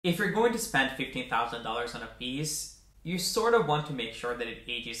If you're going to spend $15,000 on a piece, you sort of want to make sure that it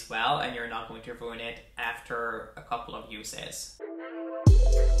ages well and you're not going to ruin it after a couple of uses.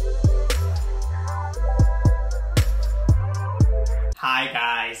 Hi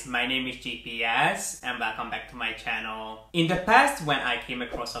guys, my name is G.P.S. and welcome back to my channel. In the past, when I came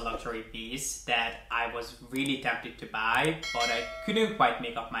across a luxury piece that I was really tempted to buy, but I couldn't quite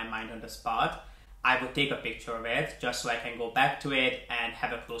make up my mind on the spot, I would take a picture of it just so I can go back to it and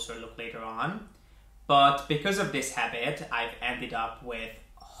have a closer look later on. But because of this habit, I've ended up with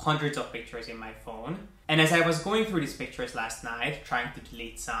hundreds of pictures in my phone. And as I was going through these pictures last night, trying to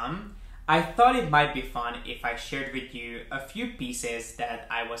delete some, I thought it might be fun if I shared with you a few pieces that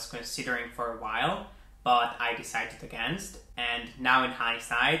I was considering for a while, but I decided against. And now in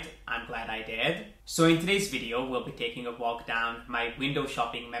hindsight, I'm glad I did. So in today's video, we'll be taking a walk down my window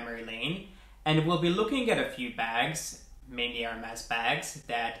shopping memory lane, and we'll be looking at a few bags, mainly Hermes bags,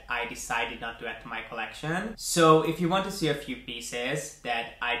 that I decided not to add to my collection. So if you want to see a few pieces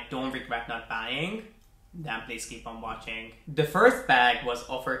that I don't regret not buying, then please keep on watching. The first bag was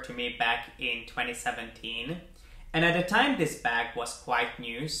offered to me back in 2017. And at the time, this bag was quite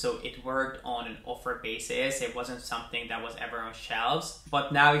new, so it worked on an offer basis. It wasn't something that was ever on shelves.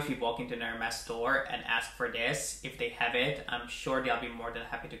 But now if you walk into an Hermes store and ask for this, if they have it, I'm sure they'll be more than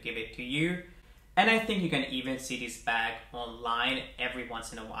happy to give it to you. And I think you can even see this bag online every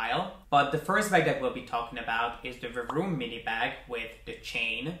once in a while. But the first bag that we'll be talking about is the Verrou mini bag with the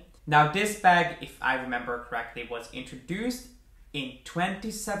chain. Now this bag, if I remember correctly, was introduced in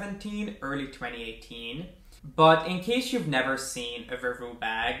 2017, early 2018. But in case you've never seen a Verrou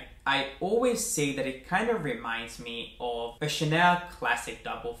bag, I always say that it kind of reminds me of a Chanel classic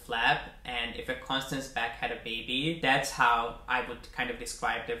double flap, and if a Constance bag had a baby, that's how I would kind of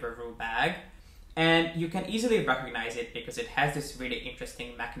describe the Verrou bag. And you can easily recognize it because it has this really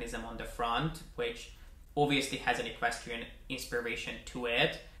interesting mechanism on the front, which obviously has an equestrian inspiration to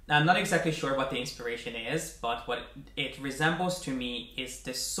it. Now, I'm not exactly sure what the inspiration is, but what it resembles to me is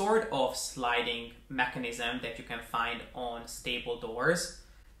the sort of sliding mechanism that you can find on stable doors.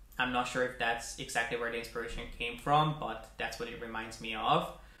 I'm not sure if that's exactly where the inspiration came from, but that's what it reminds me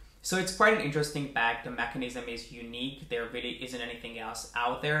of. So it's quite an interesting bag. The mechanism is unique. There really isn't anything else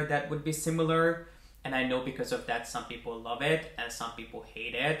out there that would be similar. And I know because of that, some people love it and some people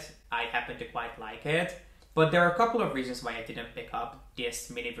hate it. I happen to quite like it. But there are a couple of reasons why I didn't pick up this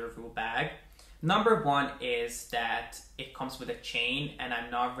mini Verrou bag. Number one is that it comes with a chain, and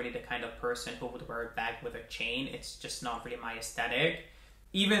I'm not really the kind of person who would wear a bag with a chain. It's just not really my aesthetic.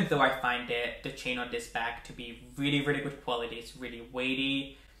 Even though I find the chain on this bag to be really, really good quality. It's really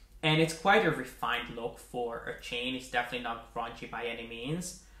weighty, and it's quite a refined look for a chain. It's definitely not grungy by any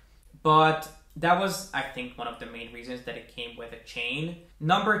means. But that was, I think, one of the main reasons that it came with a chain.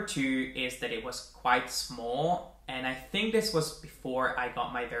 Number two is that it was quite small, and I think this was before I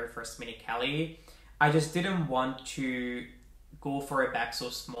got my very first Mini Kelly. I just didn't want to go for a bag so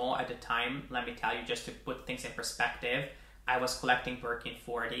small at the time. Let me tell you, just to put things in perspective, I was collecting Birkin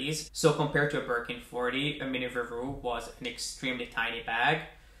 40s. So compared to a Birkin 40, a Mini Verrou was an extremely tiny bag.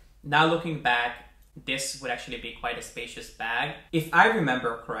 Now looking back, this would actually be quite a spacious bag. If I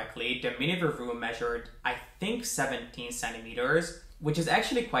remember correctly, the Mini Verrou measured, I think, 17 centimeters, which is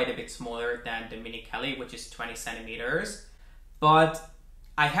actually quite a bit smaller than the Mini Kelly, which is 20 centimeters. But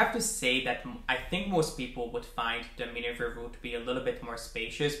I have to say that I think most people would find the Mini Verrou to be a little bit more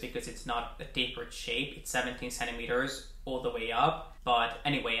spacious because it's not a tapered shape. It's 17 centimeters all the way up. But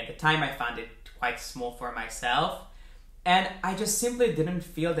anyway, at the time I found it quite small for myself. And I just simply didn't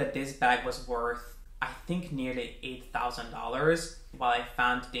feel that this bag was worth, I think, nearly $8,000. While I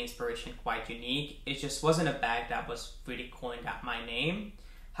found the inspiration quite unique, it just wasn't a bag that was really calling out my name.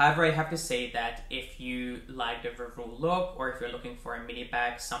 However, I have to say that if you like the Verrou look, or if you're looking for a mini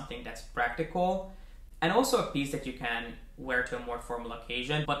bag, something that's practical, and also a piece that you can wear to a more formal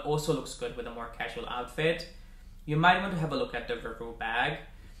occasion, but also looks good with a more casual outfit, you might want to have a look at the Verrou bag.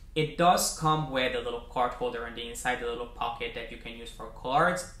 It does come with a little card holder on the inside, a little pocket that you can use for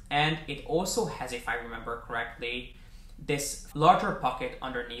cards. And it also has, if I remember correctly, this larger pocket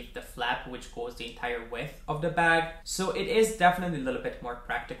underneath the flap, which goes the entire width of the bag. So it is definitely a little bit more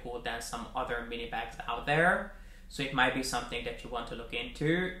practical than some other mini bags out there. So it might be something that you want to look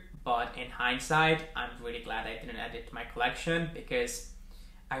into. But in hindsight, I'm really glad I didn't add it to my collection because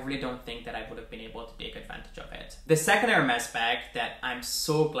I really don't think that I would have been able to take advantage of it. The second Hermes bag that I'm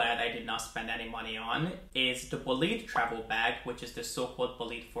so glad I did not spend any money on is the Bolide travel bag, which is the so-called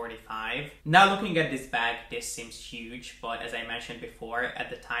Bolide 45. Now looking at this bag, this seems huge, but as I mentioned before, at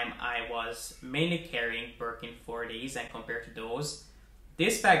the time I was mainly carrying Birkin 40s, and compared to those,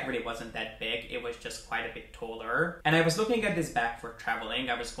 this bag really wasn't that big, it was just quite a bit taller. And I was looking at this bag for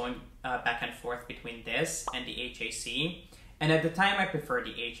traveling. I was going back and forth between this and the HAC. And at the time I preferred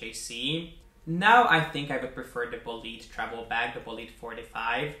the HAC. Now I think I would prefer the Bolide travel bag, the Bolide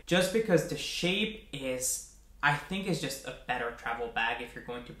 45, just because the shape is, I think, is just a better travel bag if you're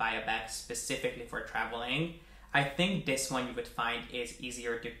going to buy a bag specifically for traveling. I think this one you would find is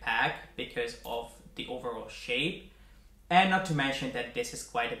easier to pack because of the overall shape. And not to mention that this is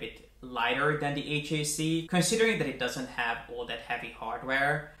quite a bit lighter than the HAC, considering that it doesn't have all that heavy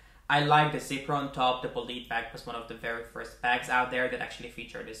hardware. I like the zipper on top. The Bolide bag was one of the very first bags out there that actually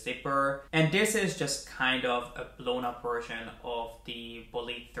featured a zipper. And this is just kind of a blown up version of the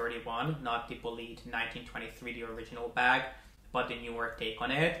Bolide 31, not the Bolide 1923, the original bag, but the newer take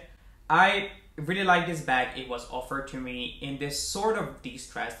on it. I really like this bag. It was offered to me in this sort of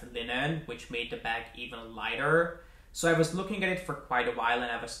distressed linen, which made the bag even lighter. So I was looking at it for quite a while and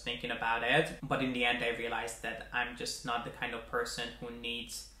I was thinking about it. But in the end, I realized that I'm just not the kind of person who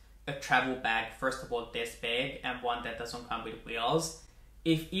needs a travel bag, first of all, this big, and one that doesn't come with wheels.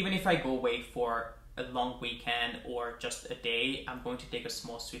 Even if I go away for a long weekend or just a day, I'm going to take a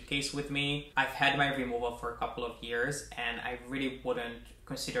small suitcase with me. I've had my removal for a couple of years and I really wouldn't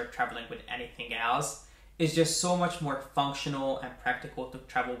consider traveling with anything else. It's just so much more functional and practical to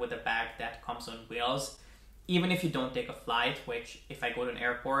travel with a bag that comes on wheels. Even if you don't take a flight, which if I go to an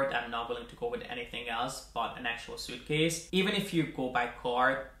airport, I'm not willing to go with anything else but an actual suitcase. Even if you go by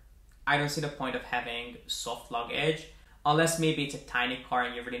car, I don't see the point of having soft luggage, unless maybe it's a tiny car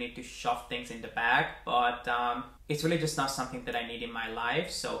and you really need to shove things in the back, but it's really just not something that I need in my life,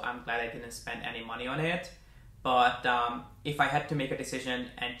 so I'm glad I didn't spend any money on it. But if I had to make a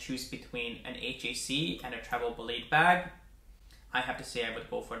decision and choose between an HAC and a travel Bolide bag, I have to say I would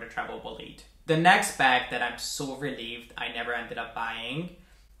go for the travel Bolide. The next bag that I'm so relieved I never ended up buying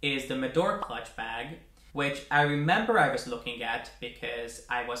is the Medor clutch bag, which I remember I was looking at because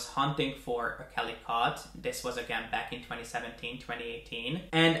I was hunting for a Calicut. This was again back in 2017, 2018.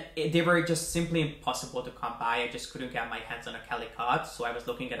 And they were just simply impossible to come by. I just couldn't get my hands on a Calicut. So I was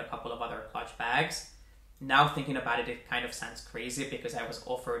looking at a couple of other clutch bags. Now thinking about it, it kind of sounds crazy because I was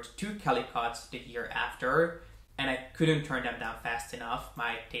offered 2 Calicuts the year after and I couldn't turn them down fast enough.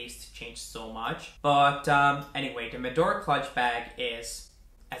 My taste changed so much. But anyway, the Medor clutch bag is,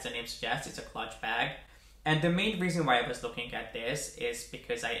 as the name suggests, it's a clutch bag. And the main reason why I was looking at this is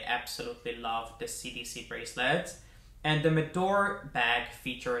because I absolutely love the CDC bracelets. And the Medor bag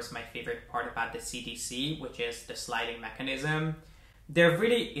features my favorite part about the CDC, which is the sliding mechanism. There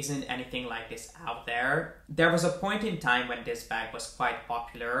really isn't anything like this out there. There was a point in time when this bag was quite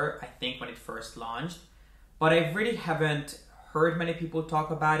popular, I think when it first launched, but I really haven't heard many people talk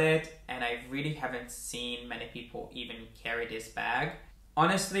about it, and I really haven't seen many people even carry this bag.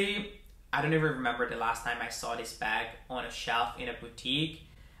 Honestly, I don't even remember the last time I saw this bag on a shelf in a boutique.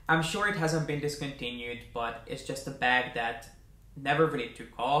 I'm sure it hasn't been discontinued, but it's just a bag that never really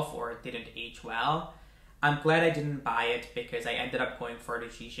took off or didn't age well. I'm glad I didn't buy it because I ended up going for the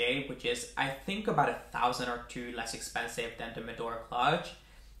JIGE, which is I think about $1,000 or $2 less expensive than the Medor clutch.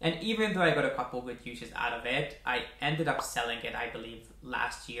 And even though I got a couple good uses out of it, I ended up selling it, I believe,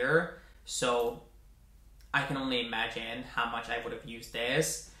 last year. So I can only imagine how much I would have used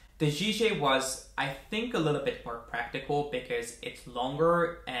this. The JIGE was, I think, a little bit more practical because it's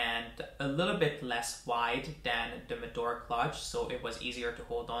longer and a little bit less wide than the Medor clutch, so it was easier to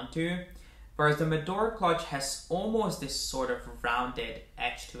hold on to. Whereas the Medor clutch has almost this sort of rounded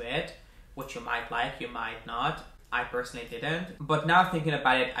edge to it, which you might like, you might not. I personally didn't. But now thinking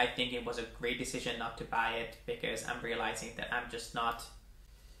about it, I think it was a great decision not to buy it because I'm realizing that I'm just not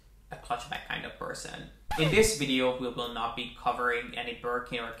a clutch bag kind of person. In this video, we will not be covering any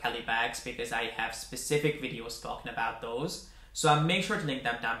Birkin or Kelly bags because I have specific videos talking about those. So I'll make sure to link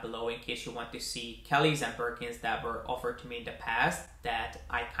them down below in case you want to see Kellys and Birkins that were offered to me in the past that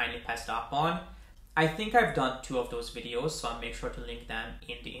I kindly passed up on. I think I've done 2 of those videos, so I'll make sure to link them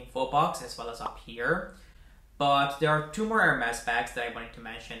in the info box as well as up here. But there are 2 more Hermes bags that I wanted to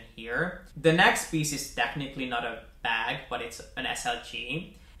mention here. The next piece is technically not a bag, but it's an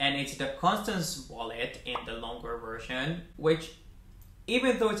SLG. And it's the Constance wallet in the longer version, which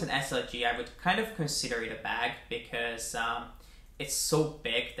even though it's an SLG, I would kind of consider it a bag because it's so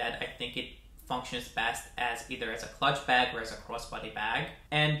big that I think it functions best as either as a clutch bag or as a crossbody bag.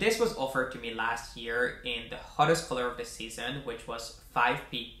 And this was offered to me last year in the hottest color of the season, which was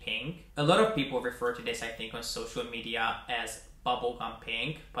 5P pink. A lot of people refer to this, I think, on social media as bubblegum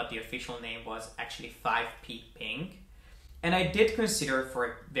pink, but the official name was actually 5P pink. And I did consider for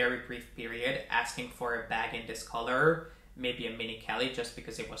a very brief period asking for a bag in this color maybe a mini Kelly just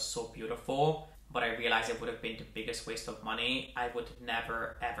because it was so beautiful. But I realized it would have been the biggest waste of money. I would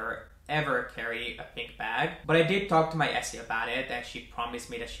never, ever carry a pink bag. But I did talk to my Essie about it, and she promised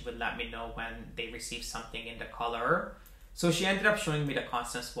me that she would let me know when they received something in the color. So she ended up showing me the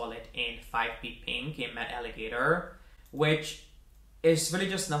Constance wallet in 5P pink in matte alligator, which is really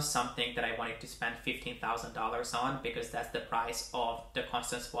just not something that I wanted to spend $15,000 on, because that's the price of the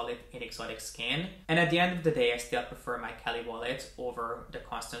Constance wallet in exotic skin. And at the end of the day, I still prefer my Kelly wallet over the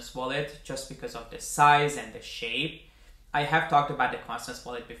Constance wallet just because of the size and the shape. I have talked about the Constance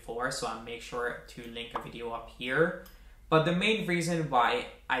wallet before, so I'll make sure to link a video up here. But the main reason why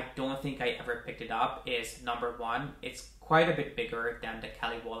I don't think I ever picked it up is, number one, it's quite a bit bigger than the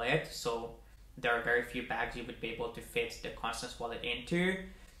Kelly wallet, so there are very few bags you would be able to fit the Constance wallet into.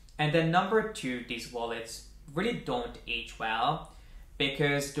 And then number two, these wallets really don't age well,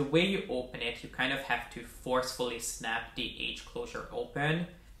 because the way you open it, you kind of have to forcefully snap the age closure open,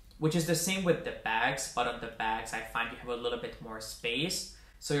 which is the same with the bags, but on the bags I find you have a little bit more space,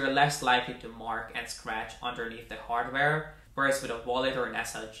 so you're less likely to mark and scratch underneath the hardware. Whereas with a wallet or an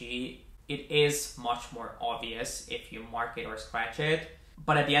SLG, it is much more obvious if you mark it or scratch it.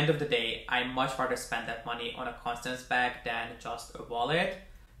 But at the end of the day, I much rather spend that money on a Constance bag than just a wallet.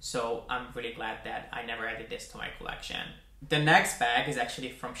 So I'm really glad that I never added this to my collection. The next bag is actually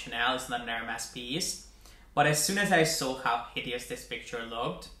from Chanel. It's not an Hermes piece. But as soon as I saw how hideous this picture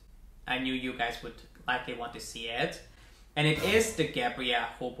looked, I knew you guys would likely want to see it. And it is the Gabrielle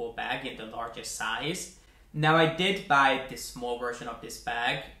Hobo bag in the largest size. Now I did buy the small version of this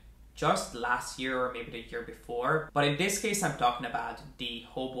bag just last year or maybe the year before. But in this case, I'm talking about the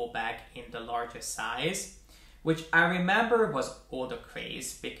Hobo bag in the largest size, which I remember was all the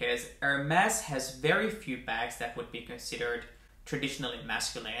craze because Hermes has very few bags that would be considered traditionally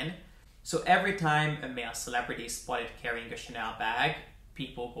masculine. So every time a male celebrity is spotted carrying a Chanel bag,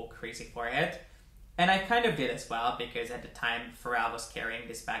 people go crazy for it. And I kind of did as well, because at the time Verrou was carrying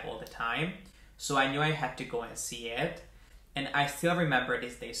this bag all the time. So I knew I had to go and see it. And I still remember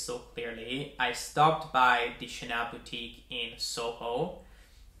this day so clearly. I stopped by the Chanel boutique in Soho,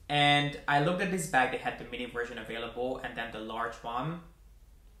 and I looked at this bag. They had the mini version available and then the large one.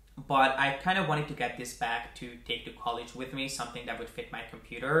 But I kind of wanted to get this bag to take to college with me, something that would fit my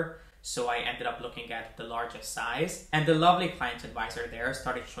computer. So I ended up looking at the largest size. And the lovely client advisor there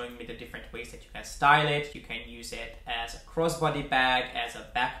started showing me the different ways that you can style it. You can use it as a crossbody bag, as a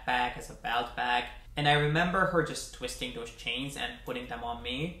backpack, as a belt bag. And I remember her just twisting those chains and putting them on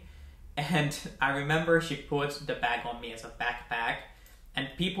me. And I remember she put the bag on me as a backpack, and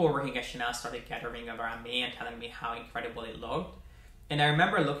people working at Chanel started gathering around me and telling me how incredible it looked. And I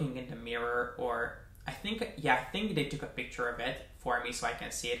remember looking in the mirror, or I think they took a picture of it for me so I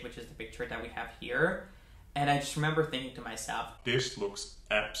can see it, which is the picture that we have here. And I just remember thinking to myself, this looks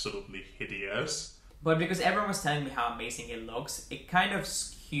absolutely hideous. But because everyone was telling me how amazing it looks, it kind of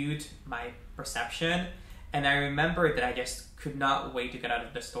skewed my perception. And I remember that I just could not wait to get out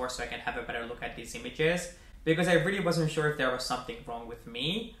of the store so I can have a better look at these images, because I really wasn't sure if there was something wrong with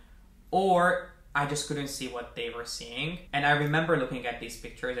me or I just couldn't see what they were seeing. And I remember looking at these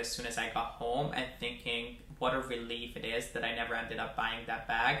pictures as soon as I got home and thinking what a relief it is that I never ended up buying that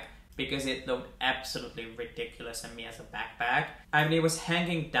bag, because it looked absolutely ridiculous on me as a backpack. I mean, it was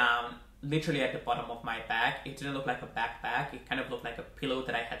hanging down literally at the bottom of my bag. It didn't look like a backpack. It kind of looked like a pillow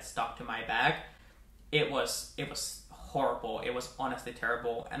that I had stuck to my bag. It was horrible. It was honestly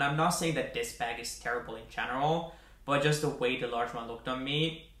terrible. And I'm not saying that this bag is terrible in general, but just the way the large one looked on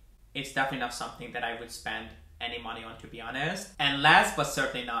me, it's definitely not something that I would spend any money on, to be honest. And last but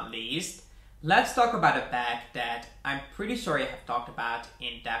certainly not least, let's talk about a bag that I'm pretty sure I have talked about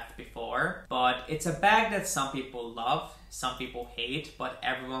in depth before, but it's a bag that some people love, some people hate, but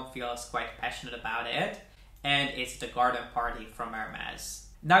everyone feels quite passionate about it, and it's the Garden Party from Hermes.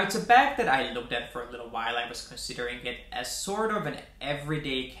 Now, it's a bag that I looked at for a little while. I was considering it as sort of an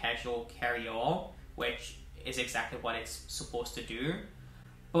everyday casual carry-all, which is exactly what it's supposed to do.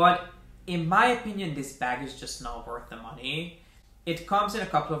 But in my opinion, this bag is just not worth the money. It comes in a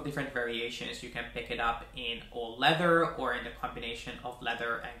couple of different variations. You can pick it up in all leather or in the combination of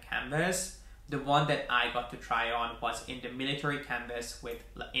leather and canvas. The one that I got to try on was in the military canvas with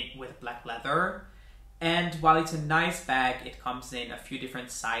black leather. And while it's a nice bag, it comes in a few different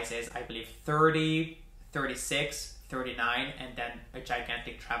sizes. I believe 30, 36, 39, and then a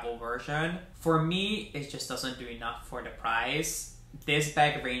gigantic travel version. For me, it just doesn't do enough for the price. This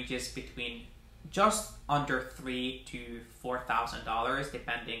bag ranges between just under $3,000 to $4,000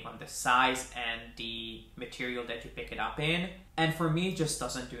 depending on the size and the material that you pick it up in. And for me, it just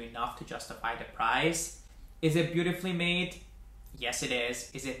doesn't do enough to justify the price. Is it beautifully made? Yes, it is.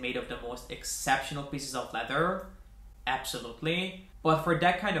 Is it made of the most exceptional pieces of leather? Absolutely. But for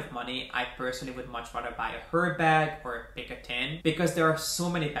that kind of money, I personally would much rather buy a Hermes bag or a Birkin, because there are so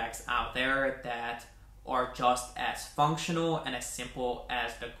many bags out there that are just as functional and as simple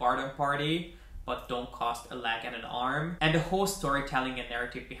as the garden party, but don't cost a leg and an arm. And the whole storytelling and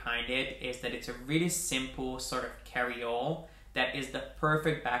narrative behind it is that it's a really simple sort of carry-all that is the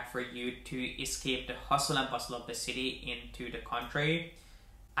perfect bag for you to escape the hustle and bustle of the city into the country.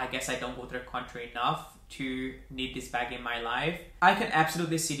 I guess I don't go to the country enough to need this bag in my life. I can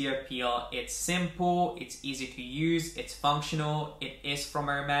absolutely see the appeal. It's simple, it's easy to use, it's functional, it is from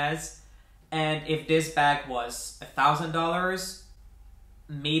Hermes. And if this bag was $1,000,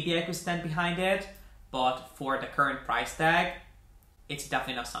 maybe I could stand behind it. But for the current price tag, it's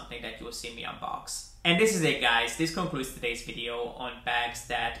definitely not something that you will see me unbox. And this is it, guys. This concludes today's video on bags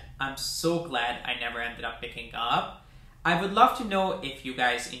that I'm so glad I never ended up picking up. I would love to know if you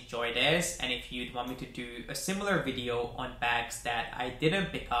guys enjoy this and if you'd want me to do a similar video on bags that I didn't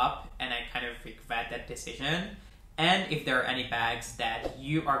pick up and I kind of regret that decision. And if there are any bags that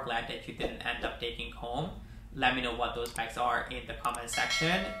you are glad that you didn't end up taking home, let me know what those bags are in the comment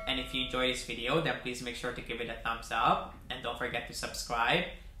section. And if you enjoyed this video, then please make sure to give it a thumbs up and don't forget to subscribe.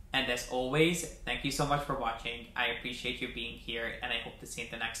 And as always, thank you so much for watching. I appreciate you being here and I hope to see you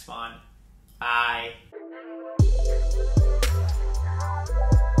in the next one. Bye.